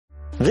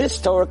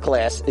This Torah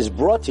class is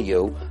brought to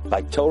you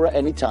by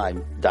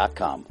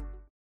TorahAnytime.com.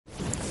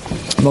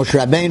 Moshe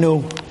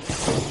Rabbeinu,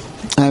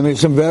 there's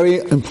some very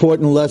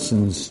important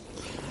lessons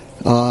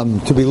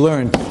to be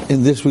learned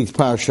in this week's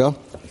Parashat.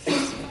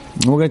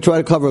 We're going to try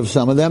to cover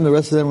some of them. The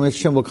rest of them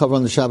we'll cover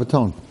on the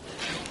Shabbaton.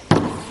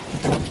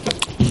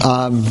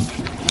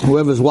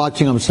 Whoever's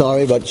watching, I'm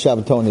sorry, but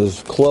Shabbaton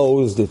is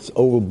closed, it's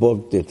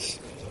overbooked, it's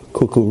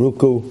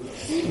kukuruku.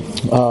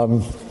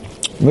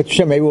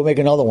 Maybe we'll make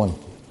another one.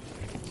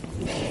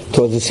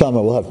 Towards the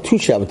summer, we'll have 2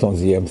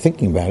 Shabbatons a year. I'm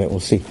thinking about it, we'll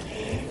see.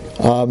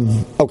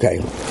 Okay.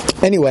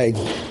 Anyway,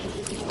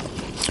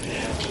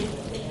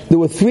 there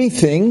were 3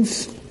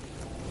 things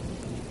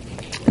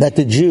that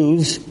the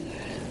Jews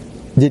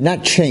did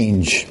not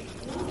change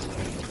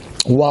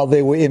while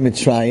they were in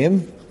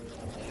Mitzrayim,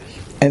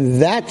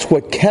 and that's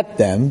what kept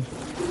them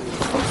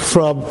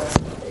from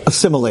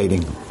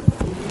assimilating.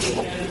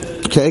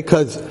 Okay,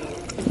 because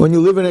when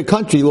you live in a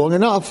country long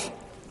enough,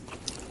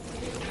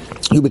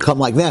 you become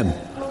like them.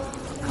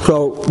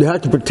 So they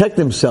had to protect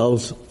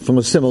themselves from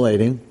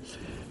assimilating.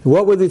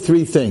 What were the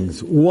 3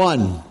 things?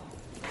 1,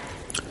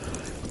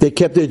 they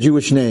kept their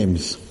Jewish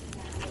names.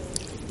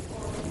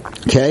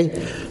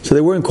 Okay? So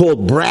they weren't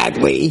called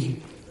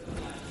Bradley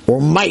or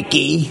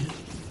Mikey.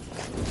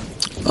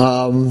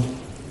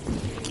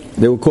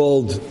 They were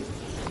called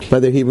by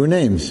their Hebrew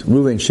names.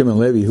 Reuven, Shimon,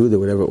 Levi, Yehuda,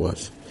 whatever it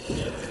was.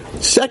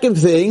 Second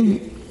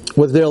thing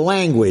was their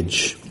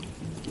language.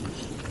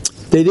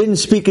 They didn't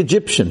speak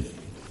Egyptian.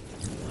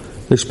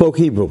 They spoke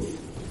Hebrew.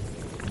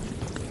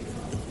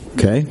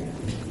 Okay?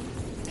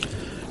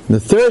 The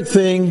third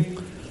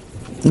thing,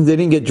 they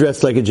didn't get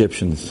dressed like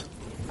Egyptians.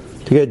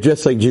 They got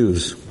dressed like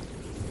Jews.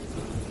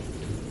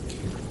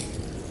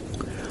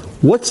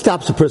 What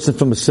stops a person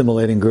from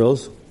assimilating,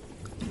 girls?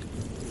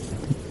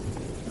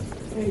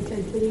 Their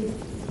identity.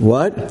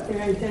 What?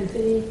 Their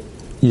identity.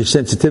 Your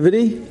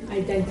sensitivity?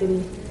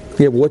 Identity.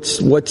 Yeah, what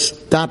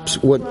stops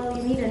what? Well,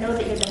 you need to know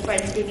that you're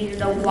different. You need to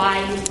know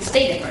why you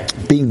stay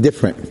different. Being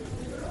different.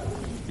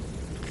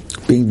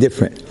 Being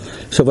different.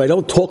 So if I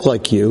don't talk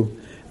like you,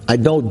 I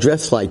don't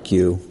dress like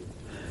you,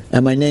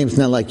 and my name's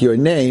not like your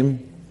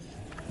name,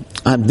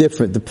 I'm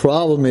different. The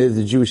problem is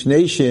the Jewish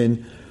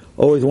nation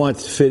always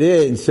wants to fit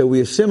in, so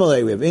we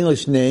assimilate. We have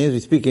English names,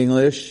 we speak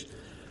English,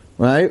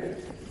 right?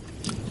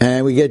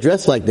 And we get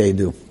dressed like they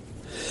do.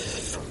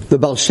 The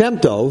Baal Shem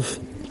Tov,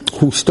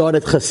 who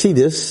started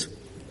Hasidus,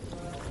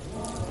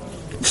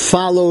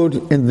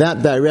 followed in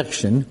that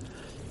direction.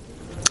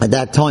 At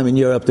that time in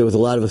Europe, there was a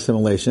lot of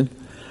assimilation.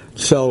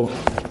 So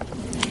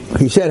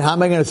he said, how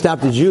am I going to stop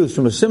the Jews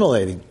from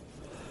assimilating?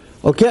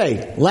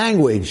 Okay,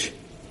 language,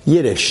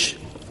 Yiddish.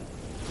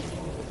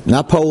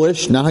 Not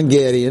Polish, not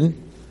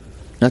Hungarian,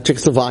 not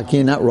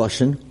Czechoslovakian, not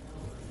Russian,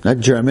 not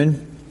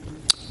German.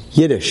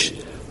 Yiddish.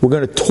 We're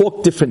going to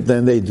talk different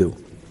than they do.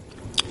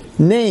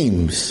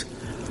 Names.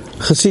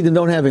 Hasidim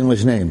don't have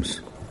English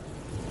names.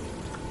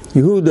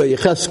 Yehuda,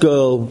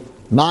 Yecheskel,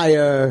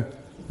 Meyer,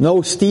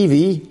 no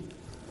Stevie,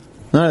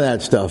 none of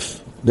that stuff.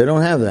 They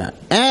don't have that.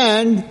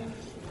 And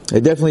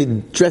they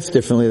definitely dress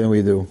differently than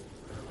we do.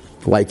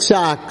 White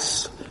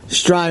socks,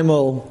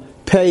 Strymel,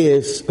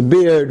 payas, a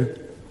beard.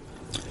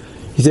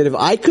 He said, if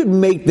I could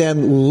make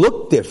them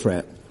look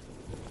different,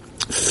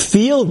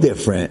 feel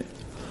different,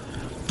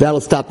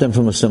 that'll stop them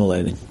from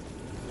assimilating.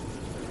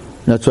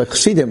 That's why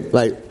Chassidim,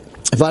 like,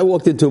 if I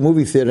walked into a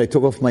movie theater, I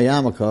took off my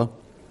yarmulke,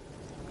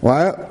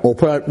 right? Or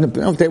put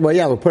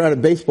out a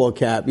baseball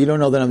cap, you don't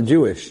know that I'm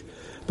Jewish.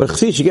 But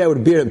Chassid, you get with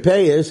a beard and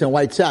payas and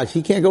white socks,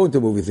 he can't go into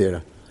a movie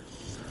theater.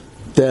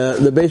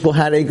 The baseball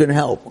hat ain't going to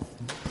help.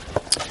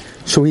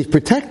 So he's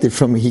protected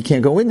from, he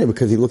can't go in there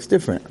because he looks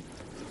different.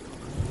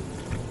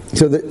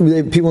 So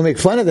people make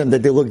fun of them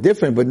that they look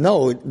different, but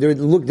no, they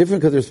look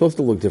different because they're supposed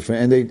to look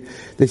different, and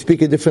they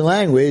speak a different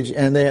language,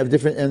 and they have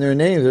different, and their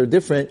names are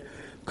different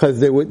because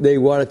they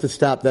wanted to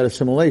stop that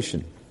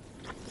assimilation.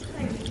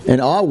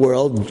 In our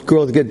world,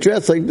 girls get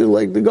dressed like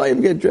the guy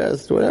get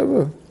dressed,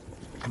 whatever.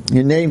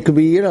 Your name could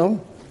be,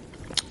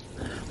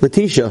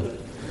 Letitia,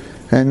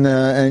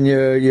 and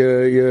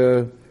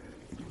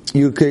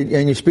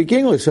you speak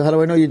English. So how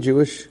do I know you're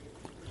Jewish?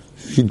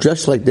 If you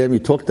dress like them, you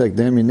talk like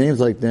them, your name's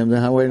like them,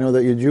 then how do I know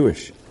that you're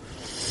Jewish?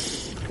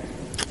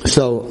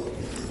 So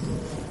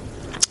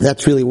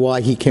that's really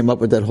why he came up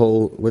with that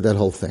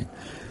whole thing.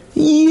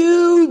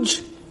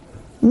 Huge,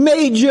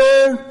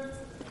 major,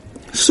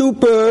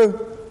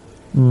 super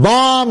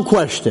bomb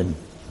question.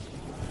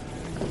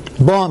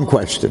 Bomb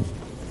question.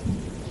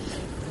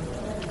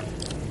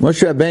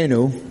 Moshe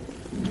Rabbeinu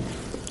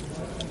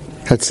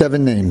had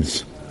 7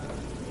 names.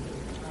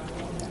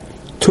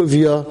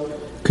 Tuvia,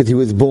 because he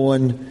was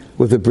born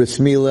with a bris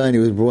milah, and he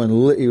was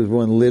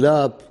born lit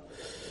up.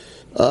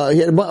 He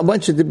had a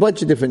bunch of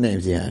different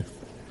names. He had.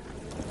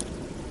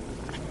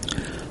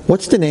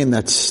 What's the name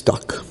that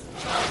stuck?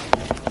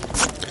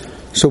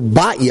 So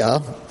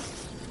Batya,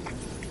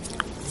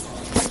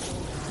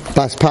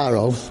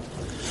 Basparo.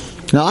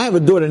 Now I have a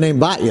daughter named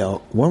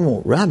Batya. One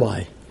more,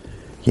 Rabbi,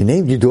 you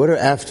named your daughter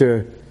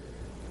after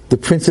the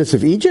princess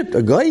of Egypt,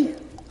 a guy?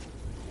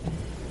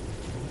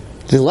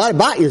 There's a lot of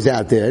Batyas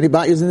out there. Any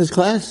Batyas in this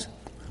class?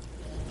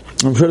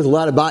 I'm sure there's a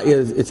lot of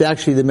Batyas. It's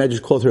actually, the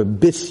Medrash calls her a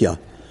Bisya.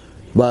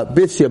 But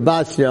Bisya,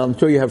 Batsya, I'm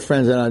sure you have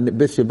friends that are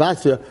Bisya,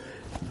 Batsya.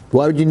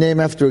 Why would you name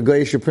after a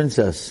Goyish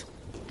princess?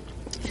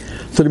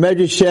 So the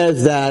Medrash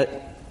says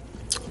that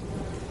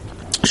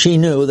she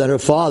knew that her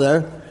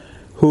father,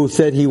 who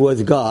said he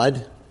was God.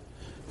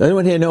 Does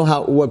anyone here know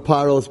what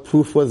Paro's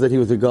proof was that he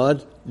was a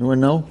god? Anyone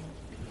know?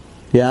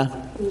 Yeah?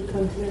 He would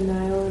come to the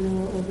Nile and it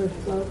would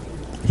overflow.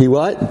 He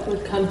what? He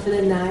would come to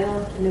the Nile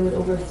and it would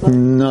overflow.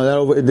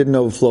 No, it didn't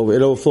overflow.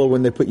 It overflowed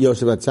when they put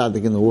Yosef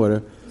HaTzadik in the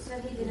water. He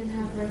said he didn't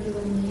have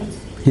regular needs.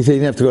 He said he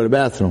didn't have to go to the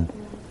bathroom.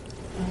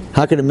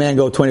 How can a man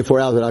go 24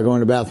 hours without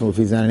going to the bathroom if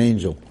he's not an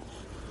angel?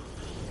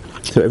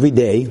 So every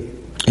day,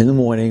 in the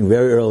morning,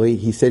 very early,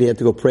 he said he had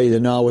to go pray. The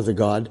Nile was a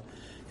god.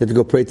 He had to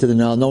go pray to the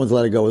Nile. No one's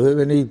allowed to go with him.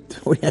 And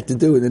what he had to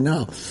do with the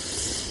Nile.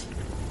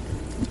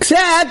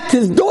 Except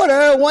his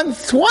daughter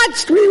once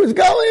watched where he was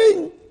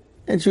going.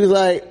 And she was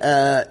like,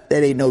 that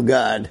ain't no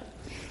God.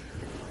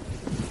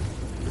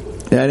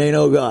 That ain't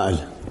no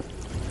God.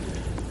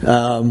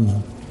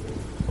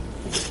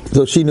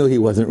 So she knew he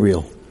wasn't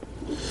real.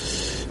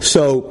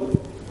 So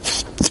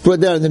it's brought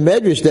down in the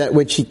Medrash that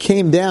when she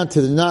came down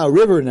to the Nile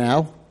River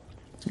now,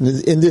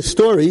 in this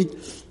story,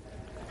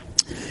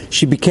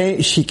 she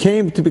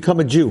came to become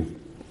a Jew.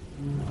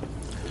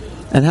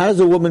 And how does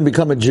a woman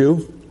become a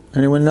Jew?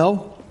 Anyone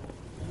know?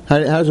 How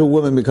does a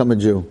woman become a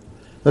Jew?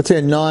 Let's say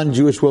a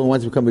non-Jewish woman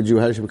wants to become a Jew.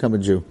 How does she become a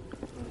Jew?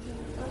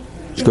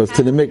 She goes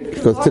to the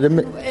mikvah.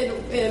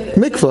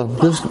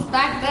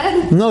 Back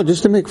then? No,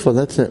 just a mikvah.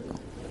 That's it.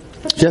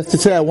 Just to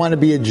say, I want to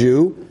be a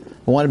Jew.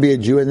 I want to be a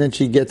Jew, and then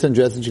she gets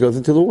undressed and she goes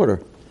into the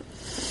water.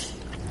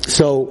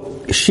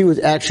 So she was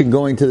actually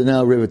going to the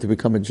Nile River to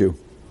become a Jew.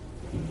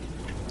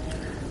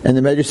 And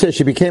the Medrash says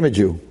she became a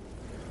Jew.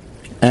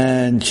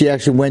 And she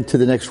actually went to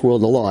the next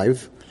world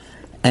alive.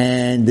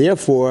 And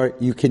therefore,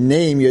 you can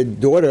name your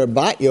daughter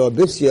Batya or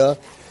Bisya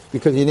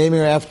because you're naming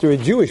her after a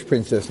Jewish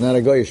princess, not a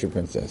Goyish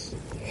princess.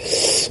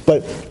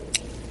 But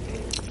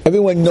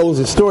everyone knows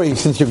the story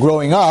since you're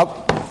growing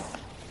up.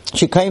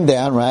 She came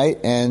down, right?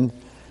 And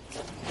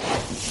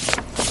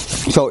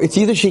so it's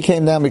either she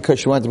came down because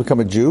she wanted to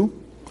become a Jew,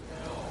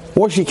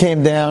 or she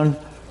came down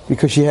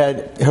because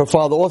her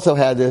father also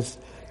had this,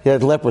 he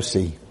had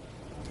leprosy.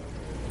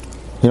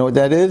 You know what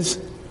that is?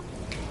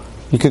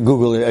 You could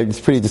Google it. It's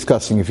pretty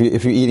disgusting. If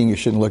you're eating, you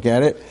shouldn't look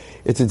at it.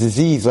 It's a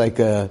disease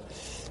that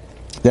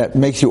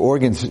makes your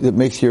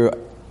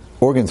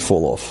organs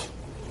fall off.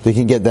 They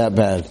can get that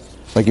bad.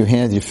 Like your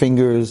hands, your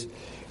fingers.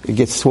 It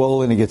gets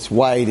swollen. It gets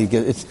white.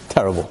 It's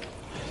terrible.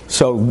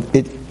 So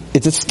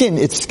it's a skin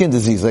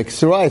disease, like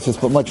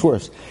psoriasis, but much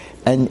worse.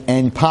 And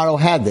Paro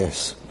had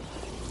this.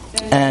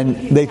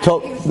 And they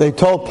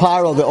told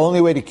Paro the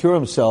only way to cure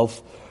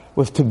himself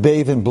was to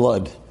bathe in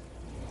blood.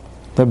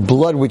 The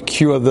blood would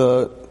cure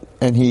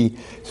so he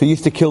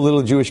used to kill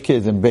little Jewish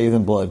kids and bathe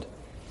in blood.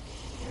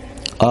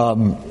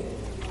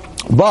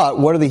 But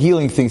one of the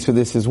healing things for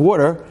this is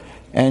water,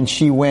 and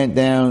she went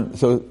down,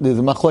 so there's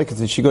a machlokes,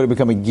 did she go to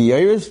become a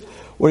giyayers,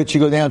 or did she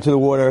go down to the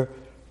water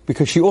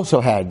because she also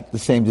had the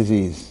same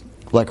disease,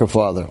 like her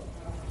father?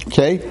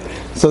 Okay?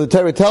 So the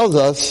Torah tells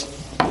us,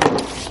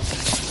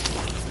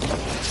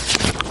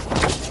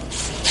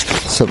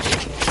 so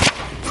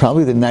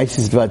probably the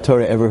nicest Dvar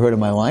Torah I ever heard in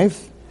my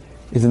life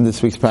is in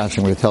this week's Parashat.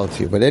 I'm going to tell it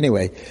to you. But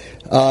anyway,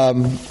 so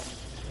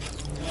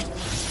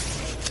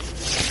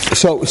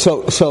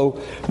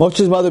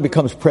Moshe's mother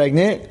becomes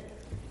pregnant,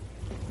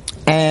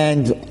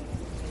 and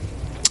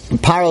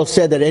Paro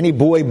said that any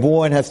boy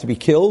born has to be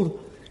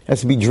killed, has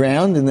to be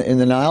drowned in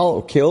the Nile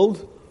or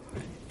killed.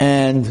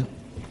 And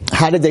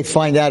how did they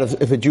find out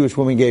if a Jewish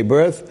woman gave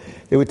birth?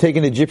 They would take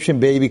an Egyptian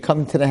baby,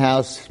 come to the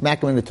house,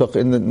 smack him in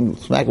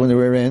the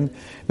rear end,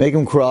 make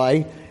him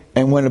cry.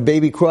 And when a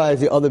baby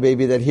cries, the other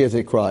baby that hears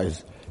it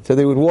cries. So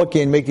they would walk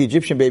in, make the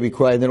Egyptian baby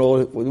cry, and then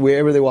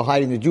wherever they were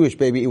hiding the Jewish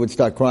baby, it would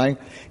start crying.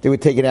 They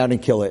would take it out and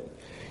kill it.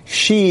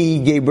 She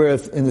gave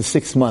birth in the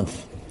 6th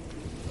month.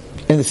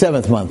 In the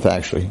 7th month,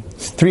 actually.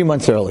 3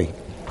 months early.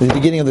 The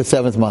beginning of the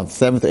 7th month.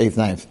 7th, 8th,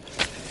 9th.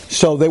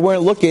 So they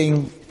weren't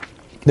looking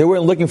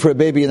for a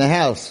baby in the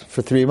house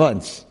for 3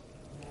 months.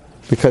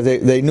 Because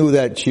they knew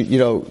that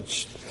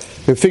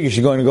they figured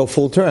she's going to go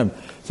full term.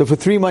 So for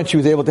 3 months she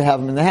was able to have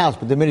him in the house,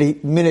 but the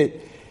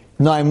minute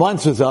 9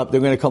 months was up,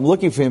 they're going to come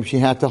looking for him, she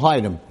had to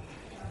hide him.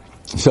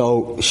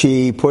 So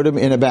she put him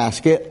in a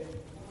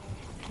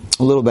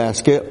little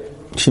basket.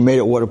 She made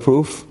it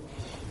waterproof.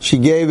 She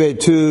gave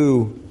it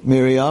to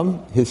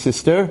Miriam, his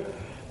sister,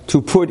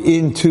 to put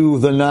into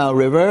the Nile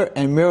River,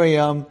 and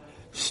Miriam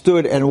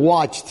stood and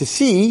watched to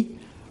see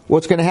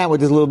what's going to happen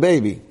with this little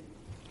baby.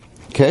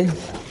 Okay?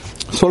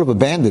 Sort of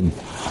abandoned.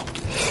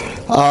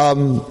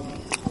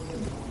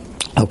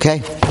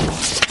 Okay,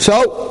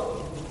 so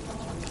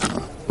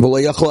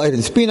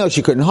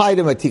she couldn't hide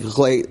him. And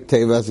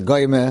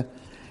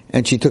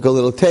she took a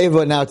little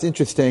teva. Now it's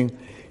interesting.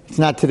 It's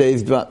not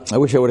today's. I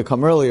wish I would have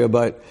come earlier,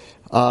 but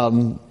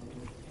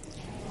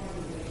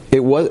it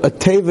was a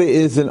teva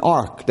is an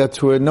ark.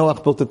 That's where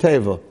Noach built a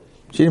teva.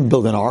 She didn't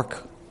build an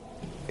ark.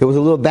 It was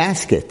a little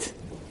basket.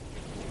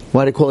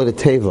 Why do they call it a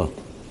teva?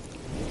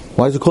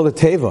 Why is it called a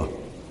teva?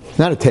 It's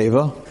not a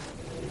teva.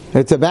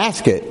 It's a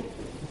basket.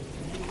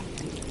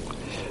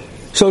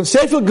 So in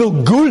Sefer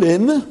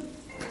Gilgulim,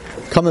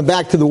 coming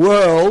back to the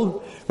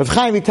world, Rav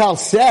Chaim Vital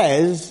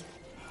says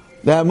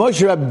that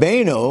Moshe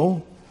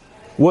Rabbeinu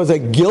was a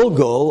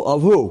Gilgul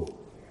of who?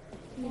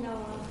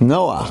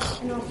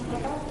 Noach.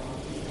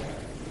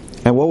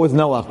 And what was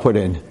Noach put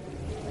in?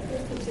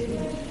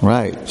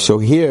 Right. So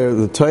here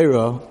the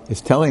Torah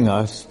is telling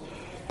us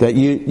that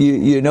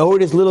you know who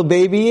this little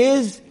baby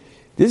is?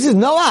 This is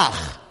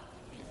Noach.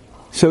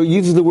 So it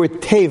uses the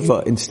word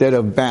teva instead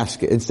of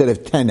basket, instead of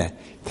tena.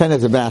 Tena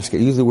is a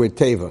basket. Use the word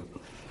teva.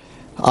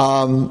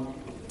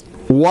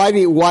 Why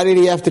did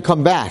he have to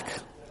come back?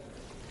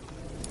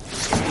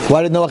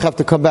 Why did Noach have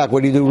to come back?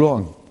 What did he do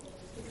wrong?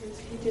 Because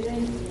he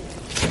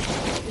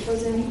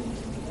wasn't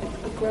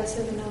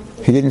aggressive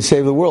enough. He didn't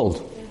save the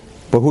world.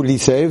 But who did he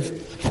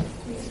save?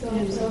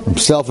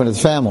 Himself and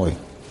his family.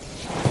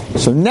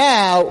 So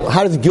now,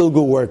 how does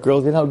Gilgul work,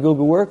 girls? You know how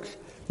Gilgul works?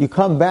 You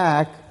come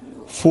back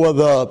for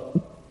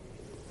the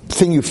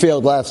thing you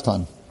failed last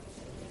time.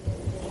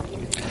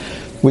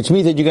 Which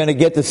means that you're going to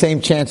get the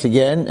same chance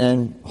again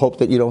and hope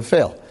that you don't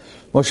fail.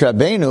 Moshe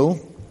Rabbeinu,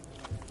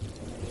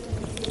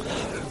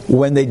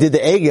 when they did the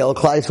Egel,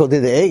 Klal Yisrael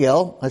did the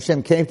Egel,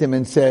 Hashem came to him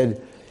and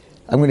said,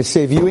 I'm going to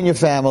save you and your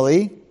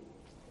family,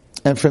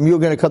 and from you are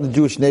going to come the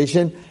Jewish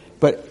nation,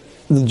 but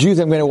the Jews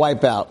I'm going to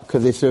wipe out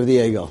because they serve the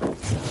Egel.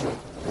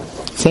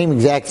 Same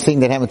exact thing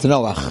that happened to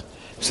Noach.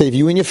 Save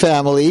you and your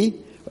family,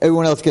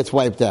 everyone else gets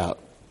wiped out.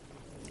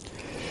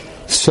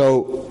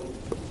 So,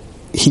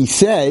 he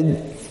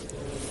said,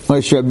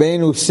 Moshe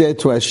Rabbeinu said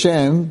to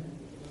Hashem,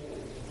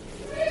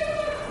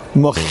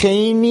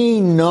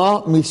 Mocheni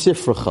na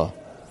misifracha.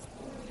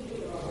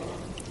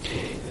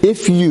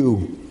 If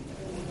you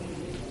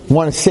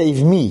want to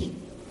save me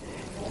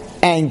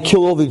and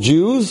kill all the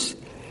Jews,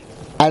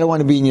 I don't want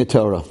to be in your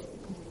Torah.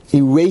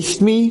 Erase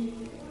me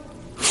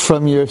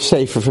from your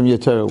Sefer, from your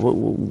Torah.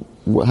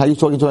 How are you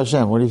talking to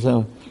Hashem? What are you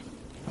saying?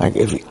 Like,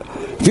 if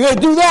you're going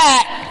to do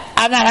that,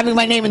 I'm not having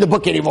my name in the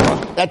book anymore.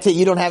 That's it.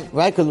 You don't have,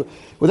 right? Because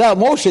without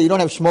Moshe, you don't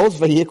have Shemot,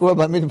 Vayikra,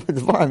 Bamid,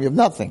 Devarim. You have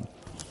nothing.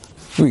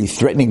 Are you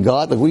threatening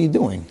God? Like, what are you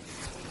doing?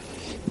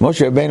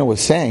 Moshe Rabbeinu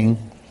was saying,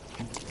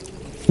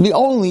 the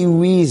only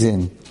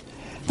reason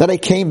that I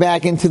came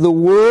back into the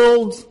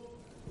world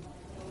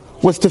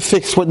was to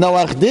fix what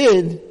Noach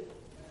did.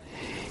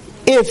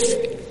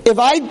 If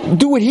I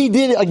do what he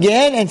did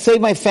again and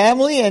save my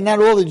family and not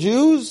all the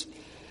Jews,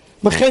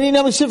 what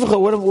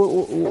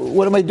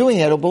am I doing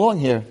here? I don't belong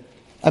here.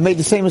 I made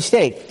the same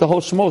mistake. The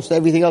whole Shemos,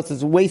 everything else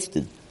is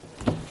wasted.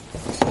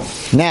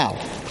 Now,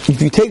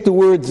 if you take the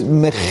words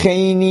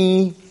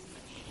mecheni,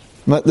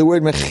 the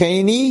word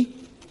mecheni,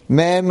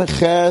 mem,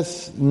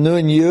 ches,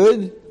 nun,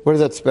 yud, what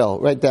does that spell?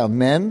 Write down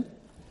mem,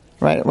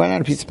 write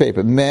on a piece of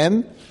paper.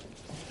 Mem,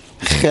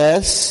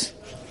 ches,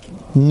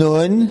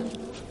 nun,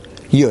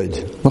 yud.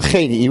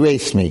 Mecheni,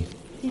 erase me.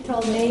 He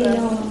told me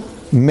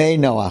Noach. May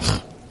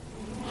Noach.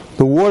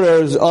 The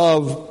waters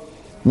of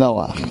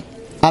Noach.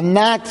 I'm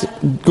not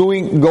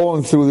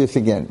going through this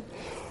again.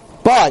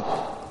 But,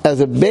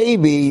 as a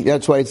baby,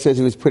 that's why it says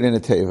he was put in a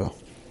teva.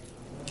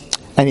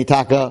 And he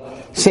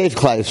saved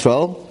Klal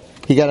Yisrael.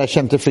 He got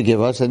Hashem to forgive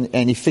us,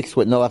 and he fixed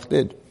what Noach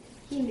did.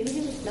 He knew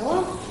he was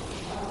Noah?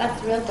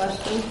 That's a real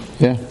question.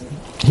 Yeah.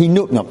 He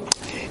knew, no.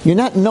 You're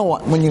not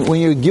Noah. When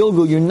you're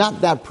Gilgul, you're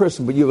not that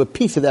person, but you have a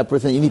piece of that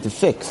person that you need to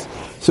fix.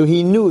 So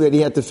he knew that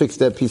he had to fix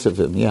that piece of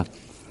him, yeah.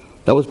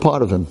 That was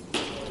part of him.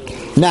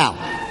 Now,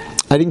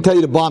 I didn't tell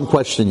you the bomb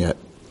question yet.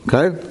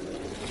 Okay?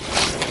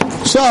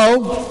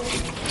 So,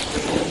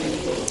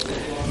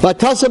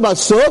 Vatasa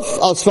Basuf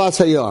al Sfas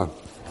Hayar.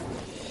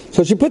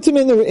 So she puts him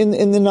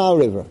in the Nile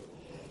River.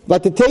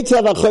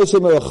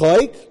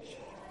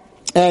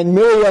 And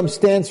Miriam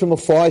stands from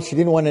afar. She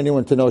didn't want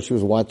anyone to know she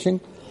was watching.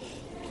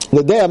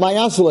 The day I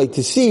also like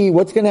to see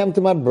what's going to happen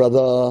to my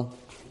brother.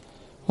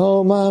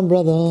 Oh, my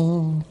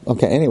brother.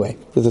 Okay, anyway,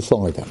 there's a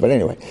song like that. But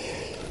anyway,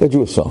 a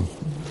Jewish song.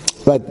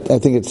 But I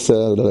think it's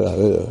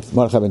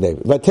Marachah ben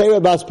David.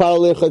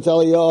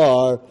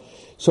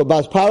 So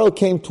Bas Paro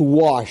came to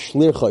wash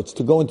lirchotz,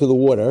 to go into the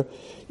water,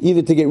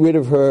 either to get rid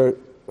of her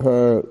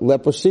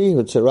leprosy,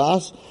 her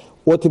tsaras,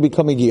 or to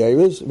become a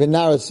geiris.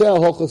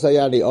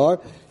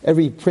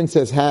 Every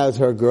princess has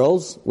her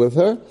girls with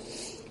her.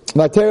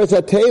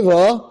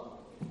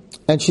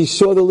 And she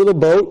saw the little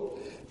boat,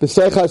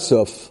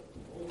 b'seich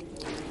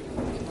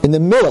in the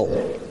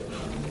middle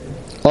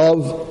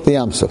of the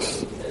Yam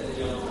Suf.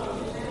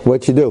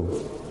 What you do?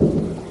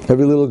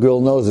 Every little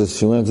girl knows this.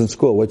 She learns in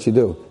school. What you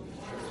do?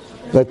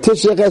 She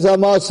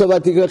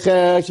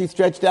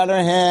stretched out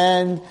her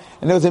hand,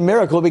 and there was a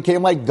miracle. It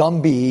became like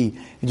Gumby.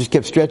 It just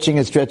kept stretching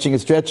and stretching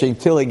and stretching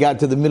until it got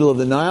to the middle of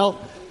the Nile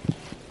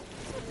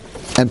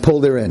and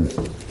pulled her in.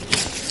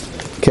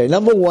 Okay,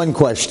 number one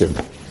question.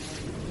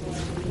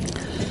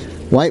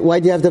 Why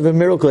do you have to have a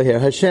miracle here?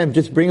 Hashem,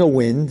 just bring a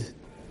wind,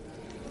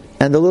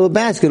 and the little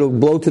basket will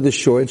blow to the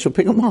shore, and she'll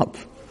pick them up.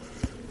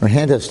 Her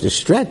hand has to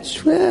stretch.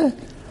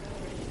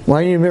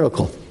 Why do you need a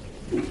miracle?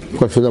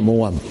 Question number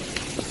one.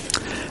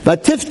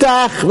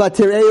 Vatiftach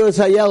vatireos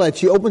hayeled.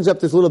 She opens up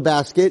this little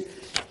basket,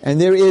 and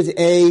there is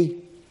a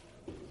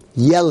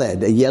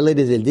yeled. A yeled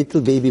is a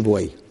little baby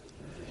boy.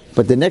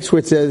 But the next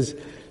word says,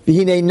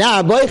 v'hinei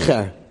nar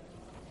boicher.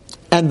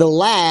 And the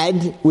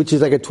lad, which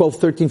is like a 12,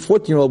 13,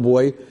 14-year-old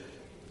boy,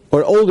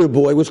 or older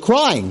boy, was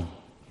crying.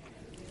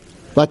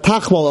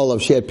 Vatachmal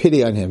olav. She had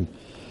pity on him.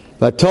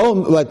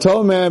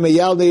 Vatomer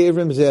meyalde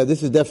Ivrim zeh.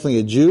 This is definitely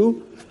a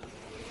Jew.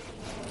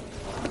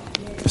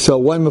 So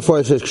one before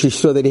it says she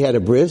saw that he had a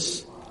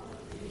bris.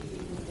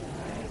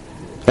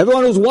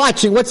 Everyone who's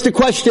watching, what's the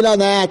question on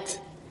that?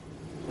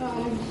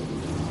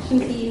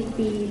 Shouldn't he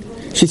be...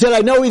 She said, I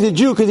know he's a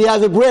Jew because he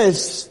has a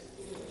bris.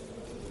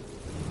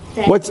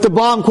 What's the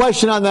bomb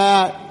question on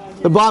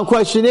that? The bomb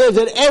question is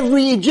that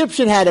every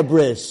Egyptian had a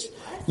bris.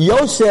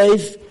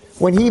 Yosef,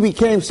 when he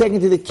became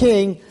second to the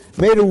king,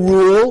 made a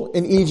rule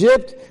in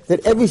Egypt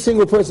that every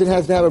single person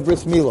has to have a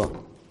bris milah.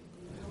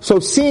 So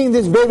seeing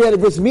this baby had a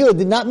bris milah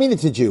did not mean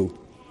it's a Jew.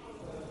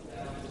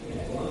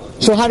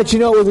 So how did she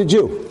know it was a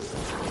Jew?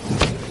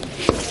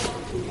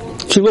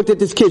 She looked at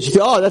this kid. She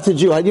said, "Oh, that's a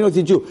Jew. How do you know it's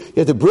a Jew? He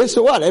has a bris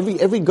or what?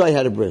 Every guy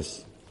had a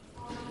bris."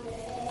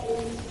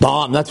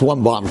 Bomb. That's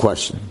one bomb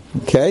question.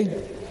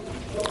 Okay.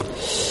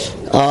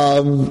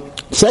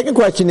 Second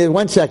question is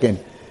 1 second.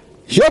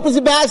 She opens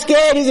the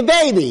basket. He's a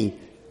baby.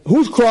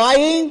 Who's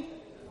crying?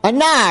 A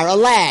nar, a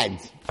lad.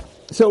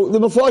 So the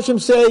Mefarshim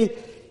say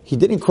he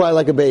didn't cry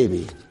like a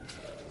baby.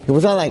 It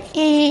was not like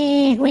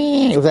it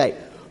was like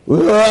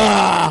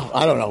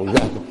I don't know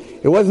exactly.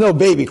 It was no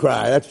baby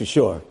cry. That's for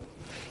sure.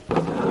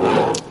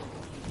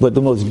 But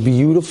the most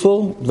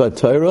beautiful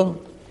Torah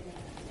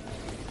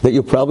that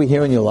you'll probably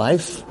hear in your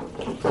life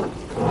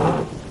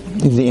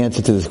is the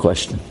answer to this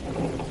question.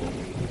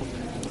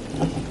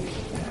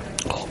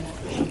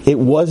 It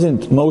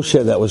wasn't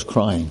Moshe that was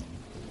crying.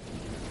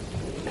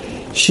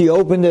 She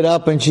opened it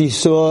up and she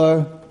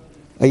saw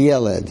a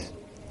yeled,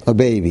 a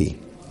baby.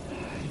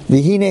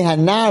 V'hinei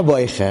hanar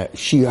boicher.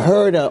 She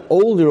heard an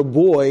older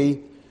boy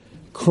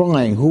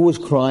crying. Who was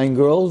crying,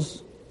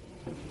 girls?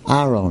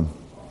 Aaron.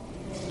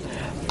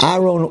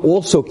 Aaron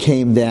also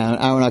came down,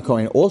 Aaron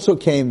HaKohen also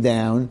came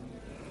down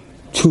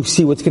to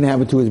see what's going to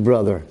happen to his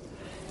brother.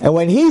 And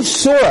when he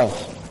saw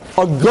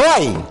a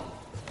guy,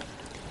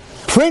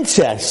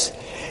 princess,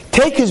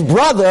 take his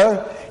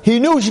brother, he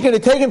knew she's going to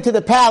take him to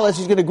the palace,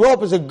 he's going to grow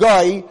up as a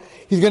guy,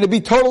 he's going to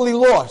be totally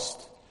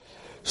lost.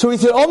 So he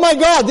said, oh my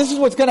God, this is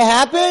what's going to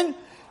happen?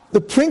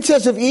 The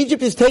princess of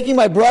Egypt is taking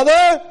my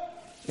brother?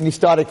 And he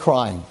started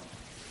crying.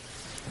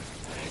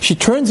 She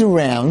turns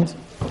around.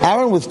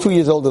 Aaron was 2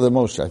 years older than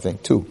Moshe, I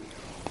think, 2.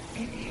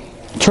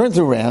 Turns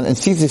around and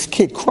sees this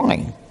kid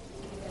crying.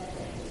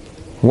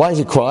 Why is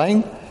he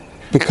crying?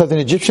 Because an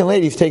Egyptian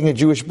lady is taking a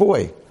Jewish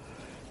boy.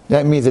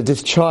 That means that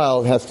this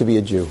child has to be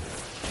a Jew.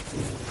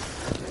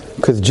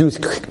 Because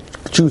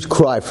Jews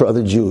cry for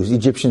other Jews.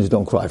 Egyptians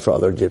don't cry for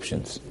other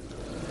Egyptians.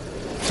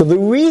 So the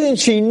reason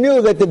she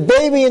knew that the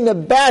baby in the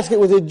basket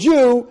was a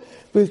Jew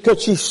was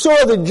because she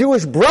saw the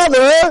Jewish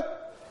brother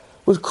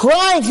was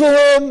crying for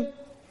him.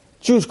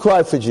 Jews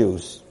cry for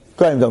Jews.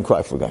 Goyim don't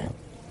cry for Goyim.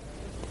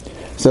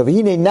 So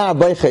v'hinei nar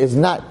boicher is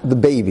not the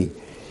baby,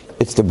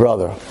 it's the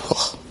brother.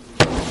 Oh,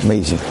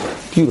 amazing.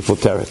 Beautiful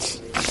teretz.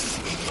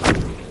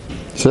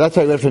 So that's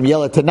why I read from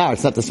Yeled to Nar.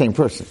 It's not the same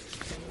person.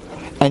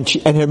 And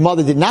her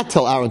mother did not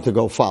tell Aaron to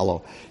go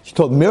follow. She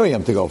told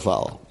Miriam to go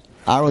follow.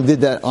 Aaron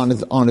did that on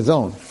his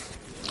own.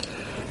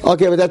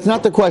 Okay, but that's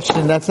not the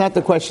question. That's not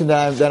the question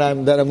that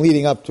I'm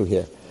leading up to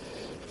here.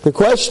 The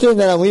question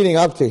that I'm leading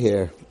up to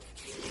here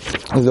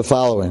is the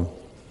following.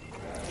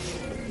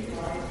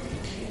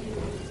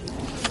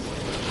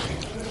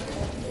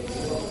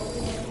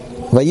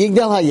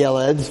 Vayigdal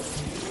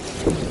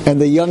hayeled, and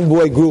the young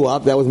boy grew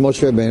up. That was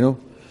Moshe Rabbeinu.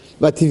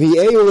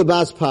 Vativi'eu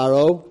lebas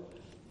paro,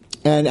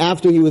 and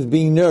after he was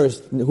being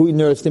nursed, who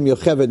nursed him?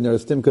 Yocheved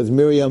nursed him because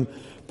Miriam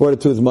brought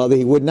it to his mother.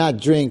 He would not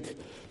drink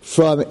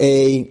from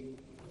a.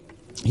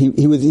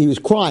 He was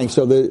crying.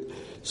 So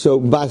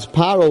Bas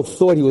Paro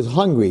thought he was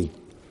hungry.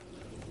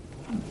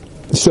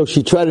 So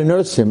she tried to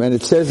nurse him, and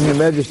it says in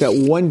the Medrash that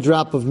one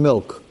drop of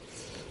milk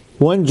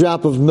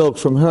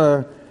from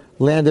her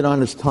landed on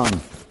his tongue,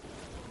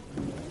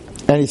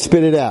 and he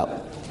spit it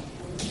out.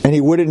 And he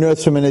wouldn't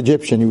nurse from an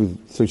Egyptian.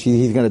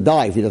 He's going to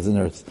die if he doesn't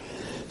nurse.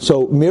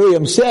 So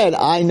Miriam said,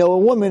 "I know a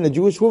woman, a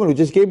Jewish woman, who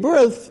just gave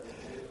birth.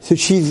 So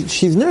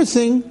she's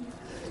nursing.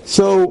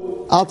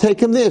 So I'll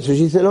take him there." So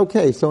she said,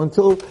 "Okay." So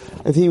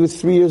if he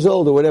was 3 years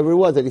old or whatever it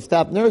was that he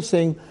stopped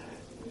nursing,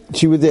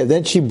 she was there.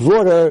 Then she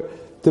brought her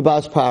to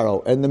Bas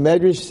Paro. And the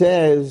Medrash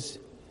says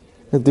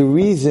that the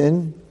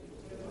reason,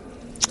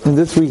 in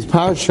this week's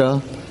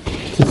Parasha,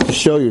 just to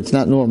show you it's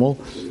not normal,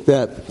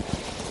 that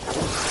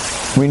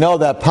we know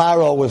that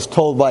Paro was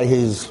told by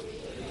his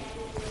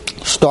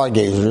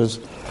stargazers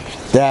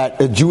that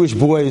a Jewish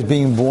boy is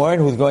being born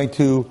who's going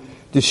to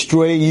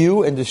destroy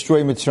you and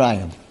destroy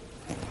Mitzrayim.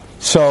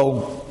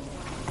 So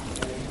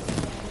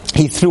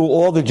he threw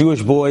all the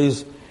Jewish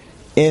boys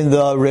in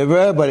the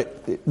river,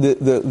 but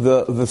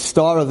the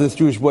star of this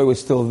Jewish boy was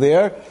still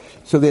there.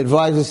 So the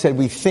advisor said,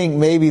 we think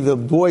maybe the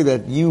boy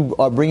that you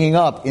are bringing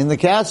up in the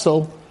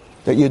castle,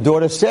 that your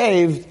daughter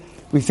saved,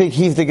 we think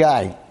he's the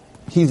guy.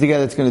 He's the guy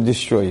that's going to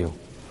destroy you.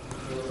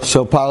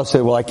 So Paro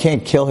said, well, I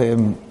can't kill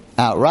him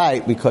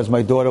outright because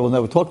my daughter will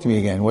never talk to me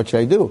again. What should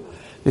I do?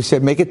 They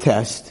said, make a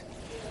test.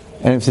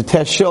 And if the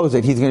test shows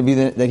that he's going to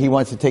be that he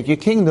wants to take your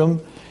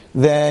kingdom,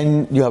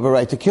 then you have a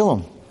right to kill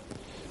him.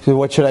 So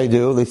what should I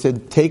do? They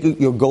said, take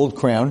your gold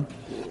crown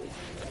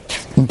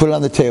and put it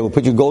on the table.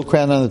 Put your gold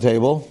crown on the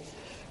table.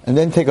 And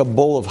then take a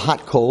bowl of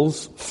hot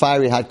coals,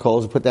 fiery hot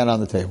coals, and put that on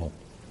the table.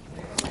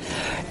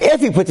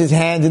 If he puts his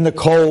hand in the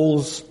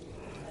coals,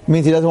 it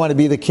means he doesn't want to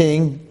be the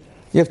king.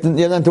 You have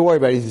nothing to worry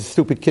about. He's a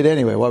stupid kid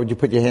anyway. Why would you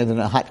put your hand in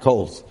the hot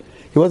coals?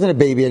 He wasn't a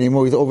baby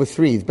anymore. He's over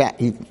 3. He's back.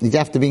 He's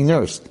after being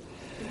nursed.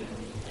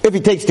 If he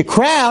takes the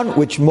crown,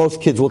 which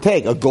most kids will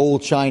take, a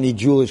gold, shiny,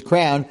 jewelish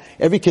crown,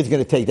 every kid's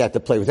going to take that to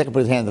play with. They can put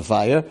his hand in the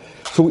fire.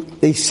 So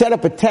they set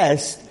up a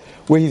test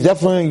where he's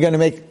definitely going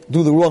to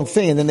do the wrong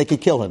thing, and then they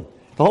could kill him.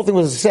 The whole thing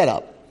was a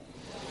setup.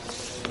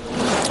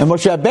 And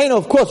Moshe Rabbeinu,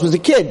 of course, was a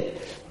kid.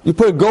 You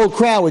put a gold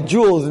crown with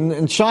jewels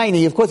and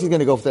shiny, of course he's going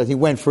to go for that. He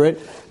went for it.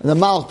 And the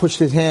Malach pushed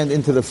his hand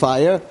into the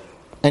fire,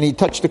 and he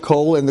touched the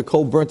coal, and the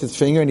coal burnt his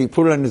finger, and he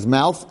put it on his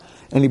mouth,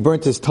 and he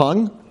burnt his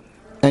tongue,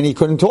 and he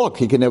couldn't talk.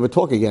 He could never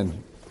talk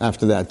again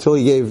after that. Till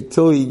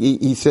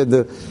he said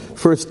the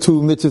first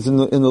 2 mitzvahs in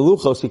the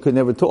Luchos, he could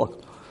never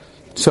talk.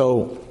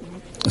 So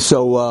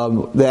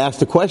they asked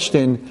the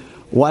question,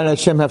 why did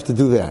Hashem have to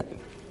do that?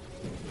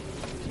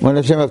 Why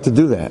did Hashem have to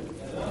do that?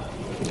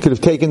 He could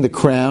have taken the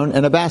crown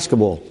and a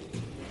basketball.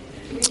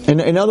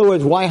 In other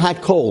words, why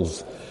hot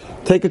coals?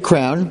 Take a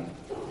crown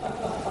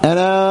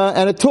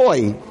and a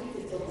toy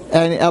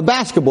and a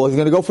basketball. He's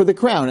going to go for the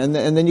crown, and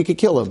then you could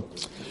kill him.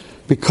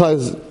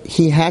 Because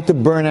he had to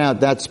burn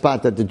out that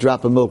spot that the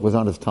drop of milk was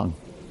on his tongue.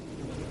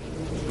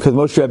 Because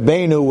Moshe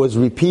Rabbeinu was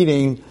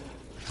repeating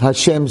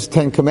Hashem's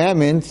 10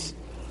 commandments.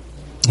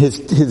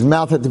 His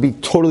mouth had to be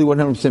totally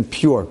 100%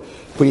 pure.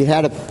 But he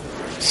had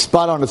a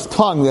spot on his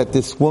tongue that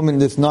this woman,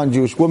 this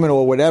non-Jewish woman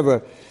or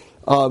whatever,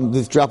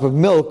 this drop of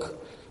milk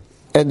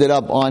ended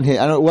up on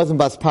him. I know it wasn't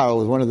Bas Paro, it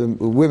was one of the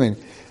women.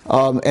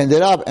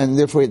 Ended up, and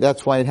therefore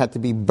that's why it had to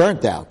be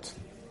burnt out.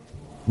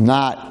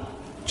 Not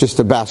just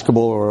a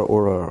basketball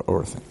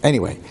or a thing.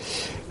 Anyway,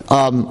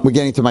 we're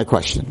getting to my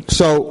question.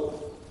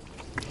 So,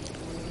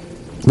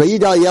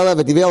 Vayidal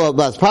Yelav V'Tivela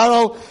Bas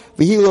Paro,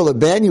 V'Hilo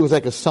Leben, he was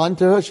like a son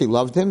to her, she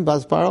loved him,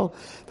 Bas Paro.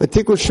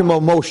 V'Tikru Shemo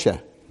Moshe.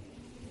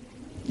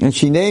 And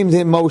she named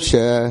him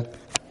Moshe.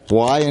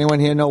 Why? Anyone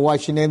here know why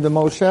she named him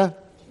Moshe?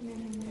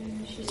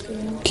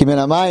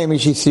 Kiminamayim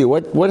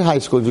Ishisiu. What high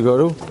school did you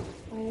go to?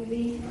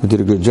 You did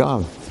a good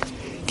job.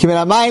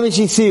 Kiminamayim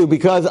Ishisiu,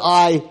 because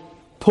I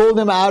pulled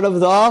him out of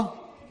the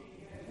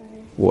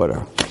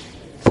water.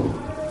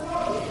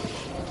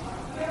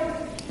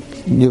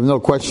 You have no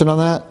question on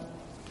that?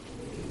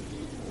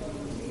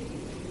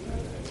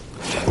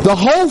 The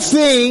whole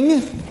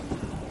thing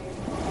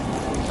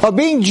of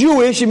being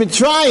Jewish in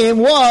Mitzrayim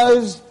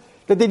was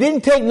that they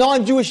didn't take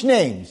non-Jewish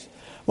names.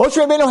 Moshe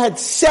Rabbeinu had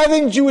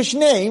 7 Jewish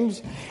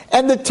names,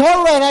 and the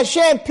Torah and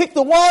Hashem picked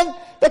the one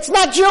that's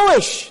not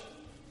Jewish,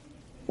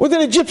 with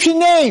an Egyptian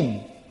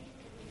name.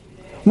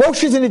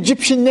 Moshe is an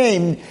Egyptian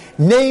name,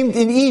 named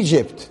in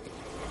Egypt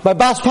by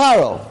Bas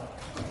Paro.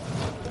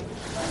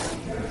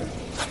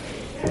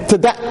 So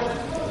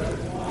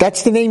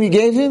that's the name you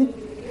gave him?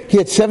 He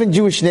had 7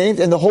 Jewish names,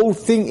 and the whole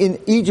thing in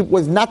Egypt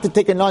was not to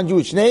take a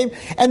non-Jewish name,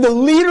 and the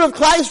leader of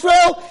Klal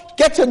Yisrael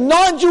gets a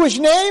non-Jewish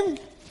name?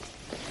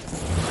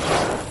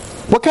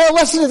 What kind of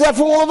lesson is that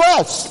for all of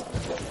us?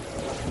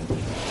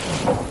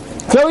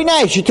 Very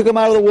nice, you took him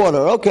out of the water,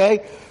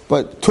 okay.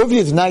 But Tuvia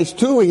is nice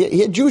too, he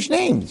had Jewish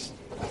names.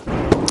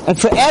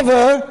 And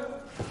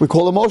forever, we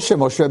call him Moshe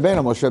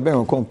Rabbeinu,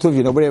 we call him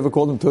Tuvia. Nobody ever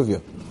called him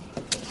Tuvia.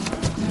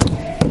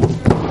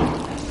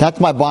 That's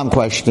my bomb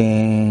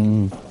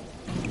question.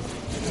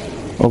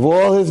 Of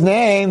all his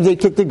names, they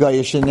took the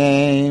Goyish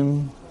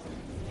name.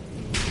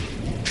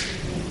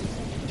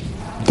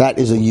 That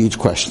is a huge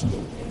question.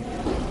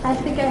 I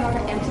think I know the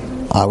answer to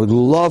this. I would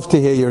love to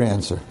hear your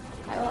answer.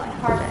 I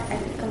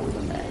can come up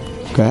with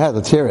it. Go ahead,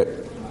 let's hear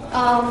it.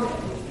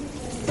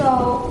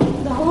 So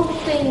the whole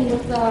thing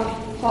with the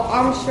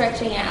arm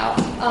stretching out,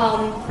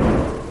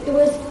 it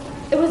was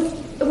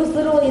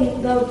literally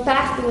the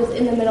basket was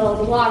in the middle of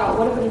the water. It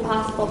would have been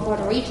possible for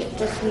her to reach it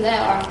just from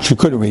there. She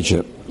couldn't reach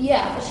it.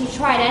 Yeah, but she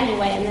tried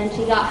anyway, and then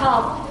she got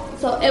help.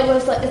 So it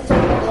was like it's sort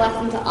of like a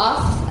lesson to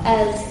us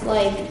as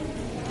like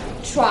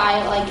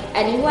try like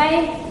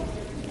anyway,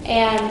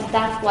 and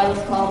that's why it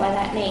was called by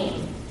that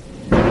name.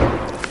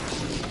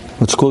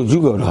 What school did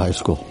you go to? High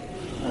school?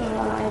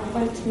 I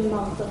went to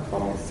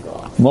multiple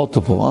schools.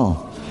 Multiple.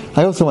 Oh,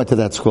 I also went to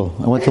that school.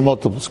 I went to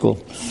multiple school.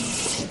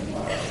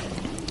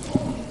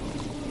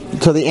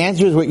 So the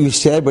answer is what you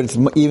said, but it's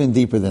even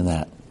deeper than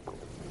that.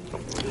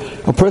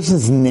 A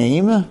person's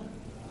name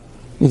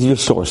is your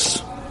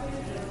source.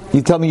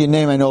 You tell me your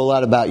name, I know a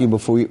lot about you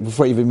before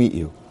I even meet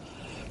you.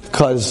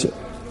 Because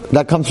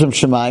That comes from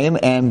Shemayim,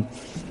 and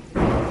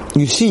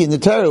you see in the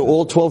Torah,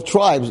 all 12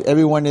 tribes,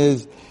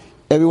 everyone's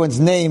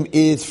name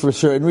is for a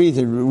certain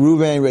reason.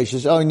 Reuven,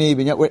 Rishis, Oni,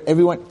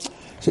 everyone.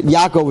 So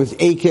Yaakov is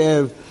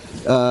Akev,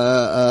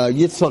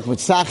 Yitzchak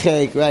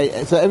Mitzachek,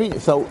 right?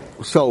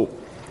 So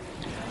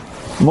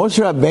Moshe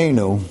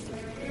Rabbeinu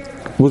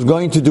was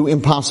going to do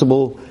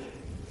impossible,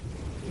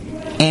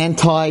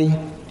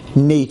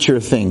 anti-nature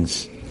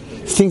things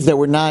that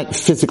were not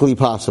physically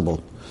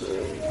possible.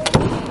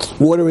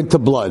 Water into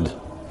blood,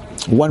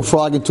 one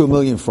frog into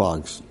 1,000,000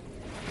 frogs.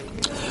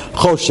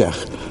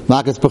 Choshech,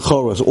 Makas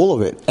Bechoros, all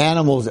of it.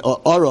 Animals,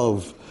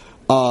 Arov,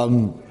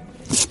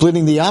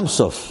 splitting the Yam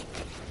Suf.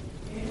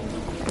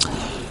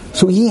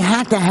 So he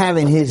had to have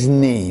in his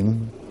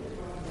name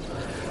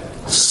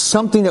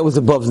something that was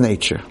above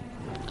nature.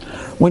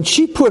 When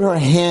she put her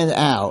hand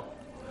out,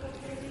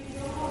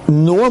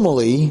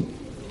 normally,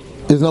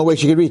 there's no way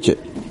she could reach it.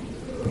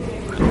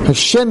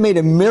 Hashem made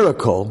a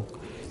miracle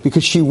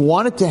because she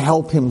wanted to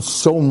help him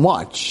so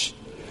much,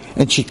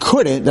 and she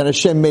couldn't, that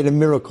Hashem made a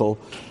miracle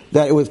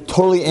that it was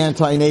totally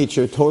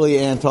anti-nature, totally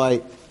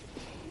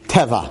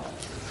anti-teva.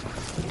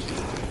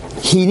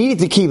 He needed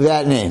to keep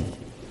that name.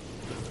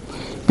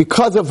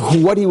 Because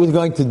of what he was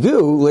going to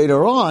do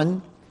later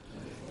on,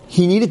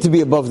 he needed to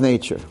be above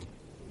nature.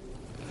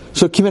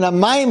 So,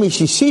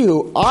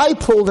 I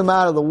pulled him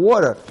out of the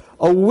water.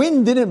 A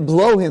wind didn't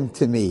blow him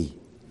to me.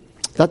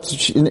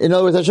 In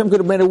other words, Hashem could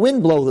have made a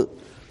wind blow.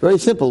 Very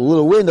simple. A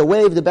little wind, a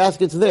wave, the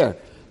basket's there.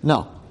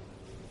 No,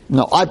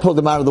 I pulled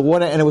him out of the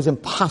water, and it was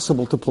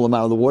impossible to pull him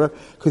out of the water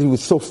because he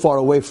was so far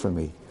away from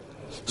me.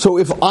 So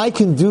if I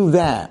can do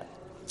that,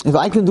 if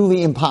I can do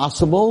the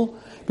impossible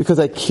because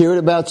I cared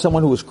about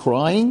someone who was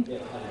crying,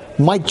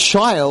 my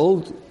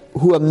child,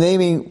 who I'm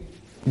naming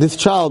this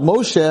child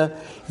Moshe,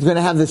 is going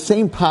to have the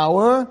same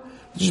power.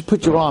 Just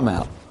put your arm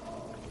out.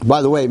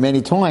 By the way,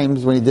 many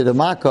times when he did a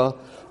makkah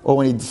or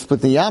when he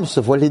split the Yam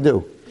Suf, what did he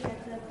do?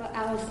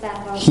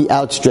 He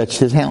outstretched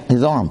his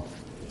arm.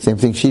 Same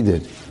thing she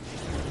did.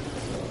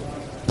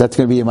 That's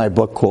going to be in my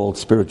book called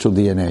Spiritual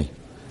DNA.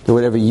 That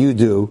whatever you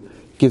do,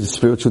 give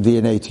spiritual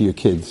DNA to your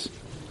kids.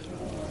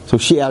 So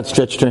she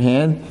outstretched her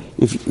hand.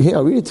 Here,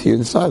 I'll read it to you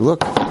inside.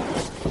 Look.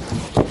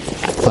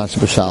 Parashat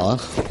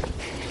B'Shalach.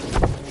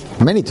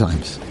 Many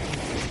times.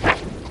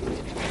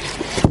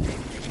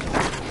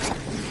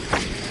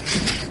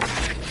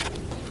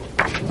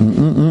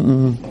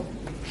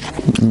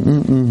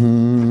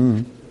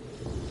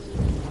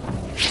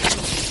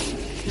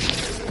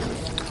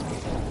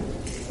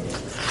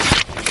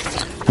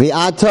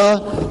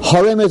 V'ata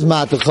harem es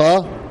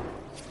matacha.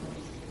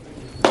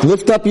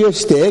 Lift up your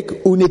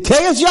stick,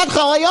 uniteas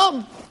yadcha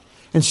hayam,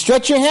 and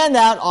stretch your hand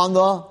out on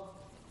the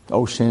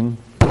ocean.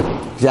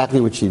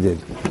 Exactly what she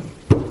did.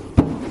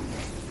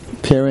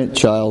 Parent,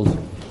 child,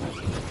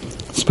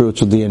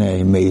 spiritual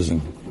DNA,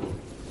 amazing.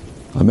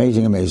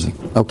 Amazing.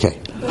 Okay.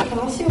 But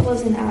Asya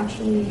wasn't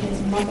actually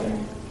his mother.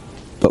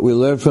 But we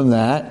learn from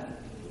that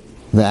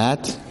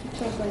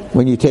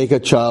when you take a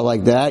child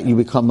like that, you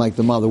become like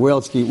the mother. Where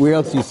else do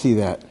you see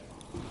that?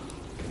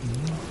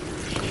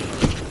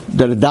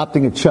 That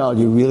adopting a child,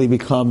 you really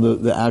become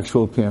the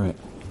actual parent.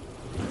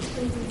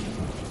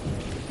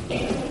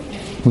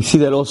 We see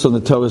that also in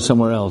the Torah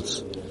somewhere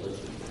else.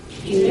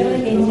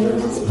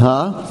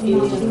 Huh?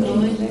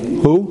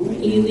 Who?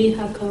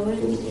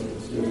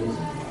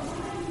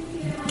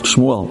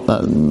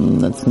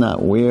 Shmuel. That's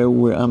not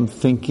where I'm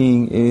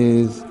thinking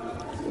is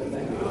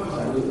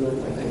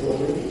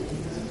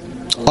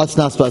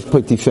Osnas was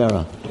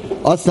Potiphera.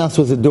 Osnas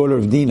was the daughter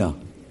of Dinah.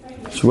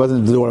 She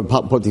wasn't the daughter of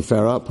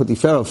Potiphera.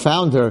 Potiphera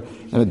found her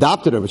and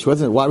adopted her, but she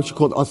wasn't. Why was she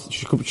called?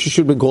 She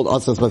should have been called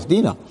Osnas bas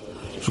Dinah.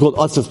 She was called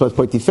Osnas bas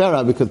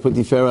Potiphera because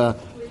Potiphera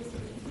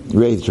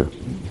raised her.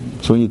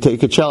 So when you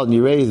take a child and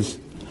you raise,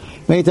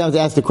 many times I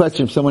ask the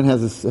question: if someone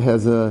is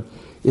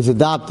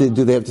adopted,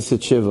 do they have to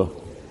sit shiva?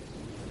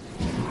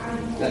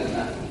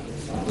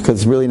 Because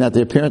it's really not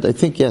their parent. I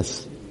think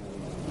yes.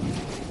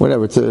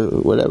 Whatever.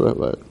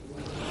 But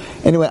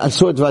anyway, I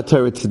saw Dvar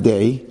Torah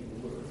today.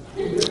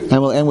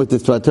 And we'll end with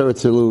this Dvar Torah.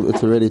 It's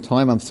already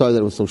time. I'm sorry that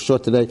it was so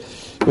short today.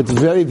 But it's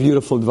very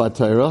beautiful Dvar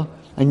Torah.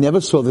 I never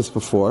saw this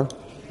before.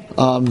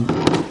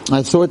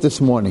 I saw it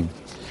this morning.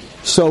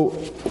 So,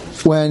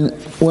 when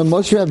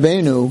Moshe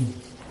Rabbeinu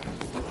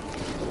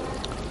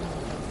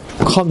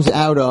comes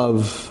out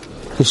of,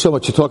 there's so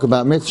much to talk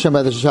about. I'm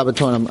definitely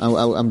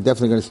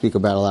going to speak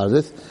about a lot of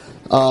this.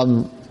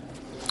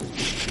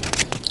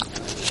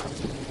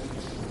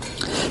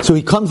 So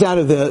he comes out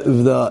of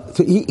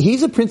so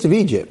he's a prince of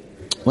Egypt.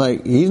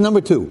 Like, he's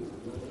number 2.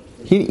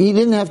 He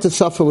didn't have to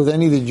suffer with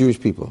any of the Jewish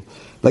people.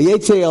 But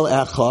Yetzer el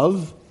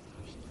Echav,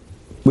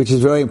 which is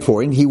very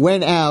important, he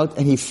went out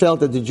and he felt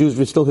that the Jews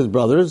were still his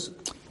brothers,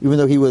 even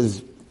though he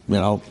was,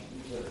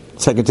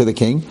 second to the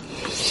king.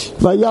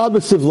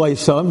 Vayabasiv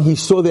Laisam, he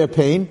saw their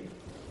pain.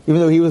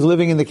 Even though he was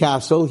living in the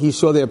castle, he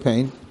saw their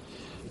pain.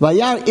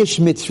 Vayar Ish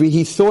Mitzri,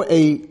 he saw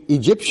a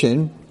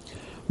Egyptian,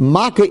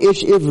 Maka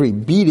Ish Ivri,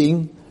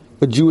 beating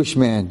a Jewish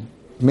man,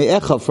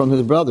 Me'echav, from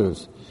his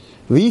brothers.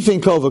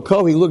 V'ifin kol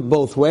v'kol, he looked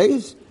both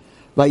ways.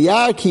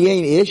 Vayar ki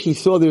ein ish, he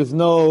saw there's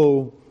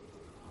no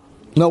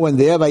one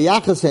there.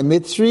 Vayachas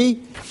ha-mitzri,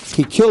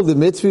 he killed the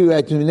mitzri,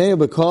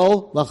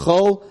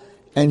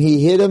 and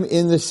he hid him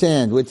in the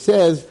sand. Which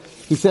says,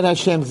 he said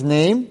Hashem's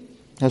name,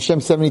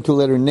 Hashem's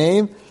 72-letter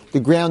name, the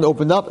ground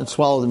opened up and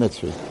swallowed the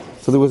mitzri.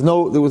 So there was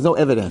no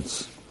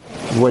evidence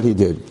of what he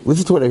did.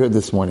 Listen to what I heard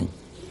this morning.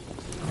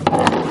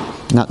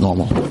 Not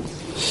normal.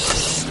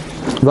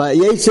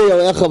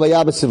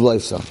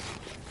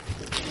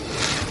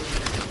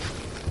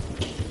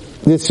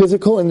 There's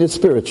physical and there's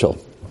spiritual.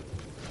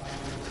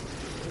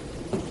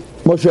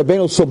 Moshe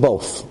Rabbeinu saw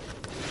both.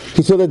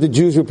 He saw that the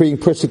Jews were being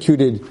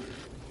persecuted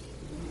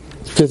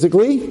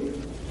physically,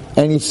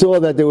 and he saw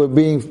that they were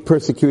being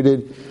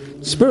persecuted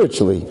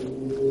spiritually.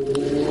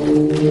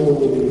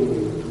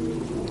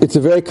 It's a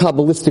very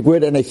Kabbalistic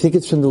word, and I think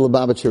it's from the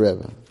Lubavitcher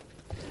Rebbe.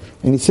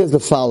 And he says the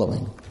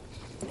following.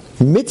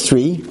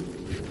 Mitzri,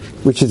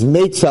 which is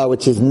Meitzah,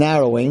 which is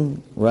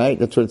narrowing, right?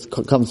 That's where it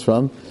comes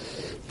from,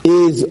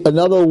 is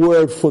another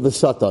word for the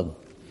Satan,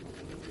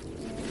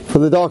 for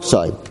the dark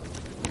side.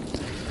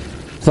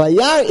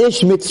 Vayar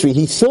ish Mitzri,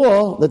 he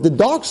saw that the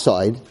dark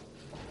side,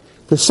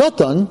 the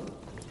Satan,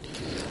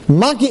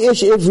 Maki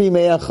ish ivri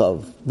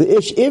me'achav. The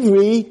ish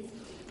ivri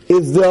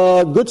is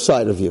the good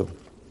side of you.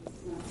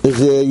 Is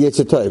the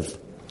Yetzer Tov.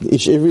 The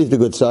ish ivri is the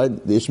good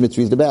side, the ish Mitzri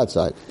is the bad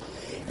side.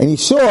 And he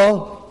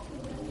saw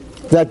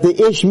that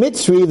the ish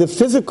Mitzri, the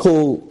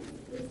physical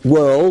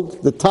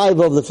world, the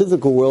taiva of the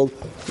physical world,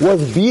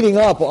 was beating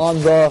up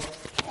on the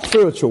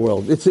spiritual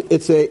world.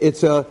 It's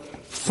a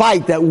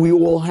fight that we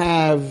all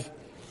have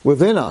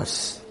within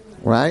us,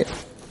 right?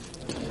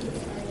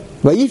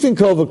 Vayifin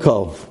kol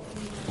v'kol.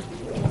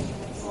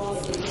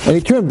 And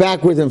he turned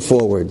backwards and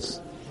forwards.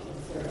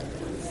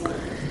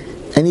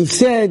 And he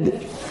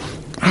said,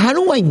 how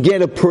do I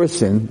get a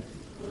person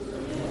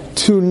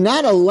to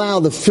not allow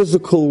the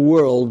physical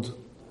world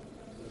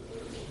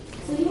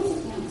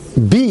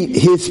beat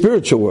his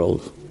spiritual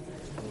world?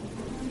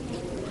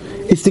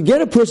 It's to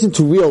get a person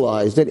to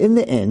realize that in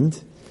the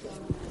end,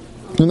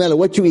 no matter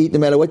what you eat, no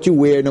matter what you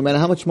wear, no matter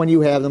how much money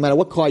you have, no matter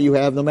what car you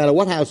have, no matter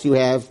what house you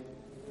have,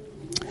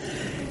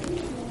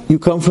 you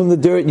come from the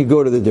dirt and you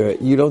go to the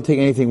dirt. You don't take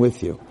anything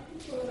with you.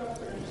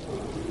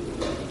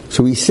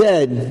 So he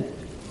said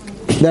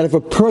that if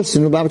a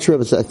person, I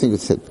think it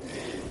said,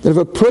 that if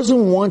a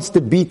person wants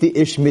to beat the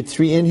Ish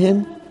Mitzri in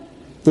him,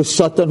 the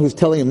Satan who's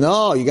telling him,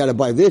 no, you gotta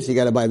buy this, you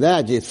gotta buy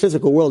that, it's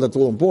physical world, that's a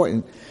little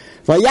important.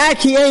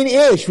 Vayaki ein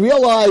ish,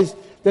 realize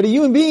that a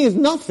human being is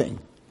nothing.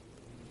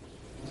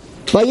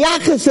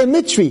 Vayachas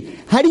ha-mitzri,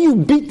 how do you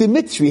beat the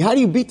Mitzri? How do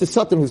you beat the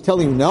Satan who's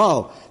telling you,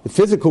 no, the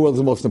physical world is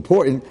the most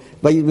important?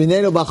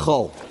 Vayinenu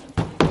b'chol.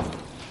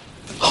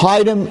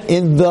 Hide him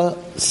in the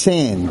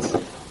sand.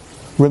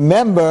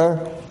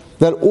 Remember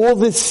that all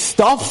this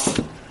stuff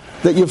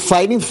that you're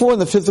fighting for in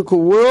the physical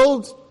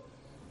world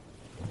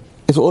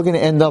is all going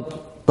to end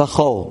up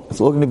b'chol. It's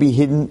all going to be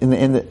hidden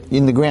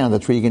in the ground.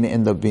 That's where you're going to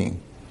end up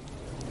being.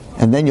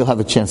 And then you'll have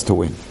a chance to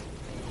win.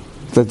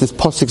 That this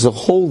pasuk is a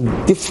whole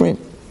different.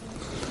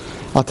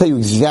 I'll tell you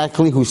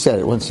exactly who said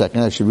it. One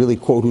second. I should really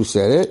quote who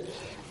said it.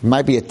 It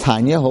might be a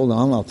Tanya. Hold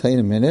on. I'll tell you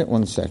in a minute.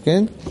 1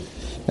 second.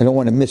 I don't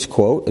want to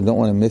misquote.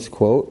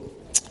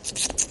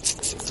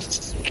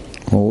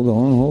 Hold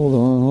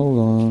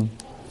on.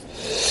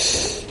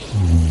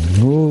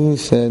 Who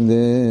said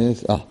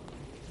this? Rav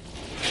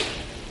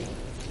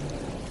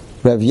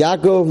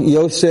Yaakov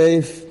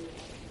Yosef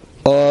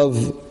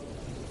of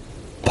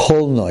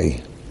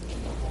Polnoy.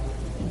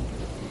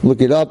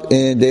 Look it up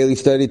in Daily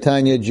Study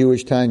Tanya,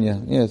 Jewish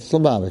Tanya. Yes,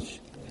 Slobavitch.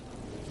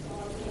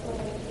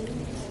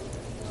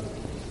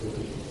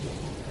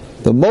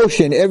 The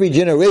Moshe in every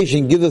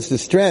generation gives us the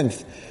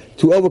strength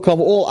to overcome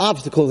all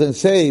obstacles and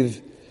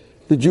save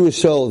the Jewish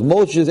souls.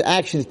 Moshe's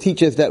actions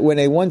teach us that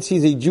when one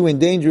sees a Jew in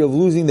danger of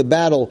losing the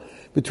battle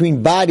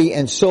between body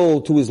and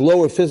soul to his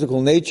lower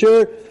physical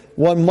nature,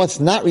 one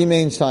must not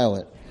remain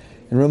silent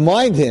and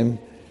remind him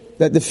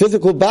that the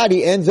physical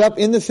body ends up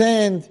in the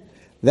sand.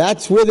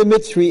 That's where the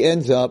Mitzri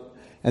ends up,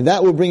 and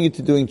that will bring you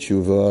to doing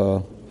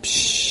tshuva.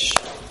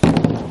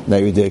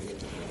 Very dick.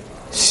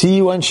 See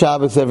you on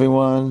Shabbos,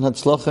 everyone.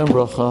 Hatzlacha and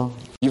bracha.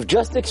 You've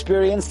just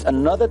experienced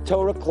another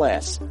Torah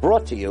class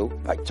brought to you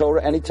by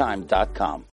TorahAnytime.com.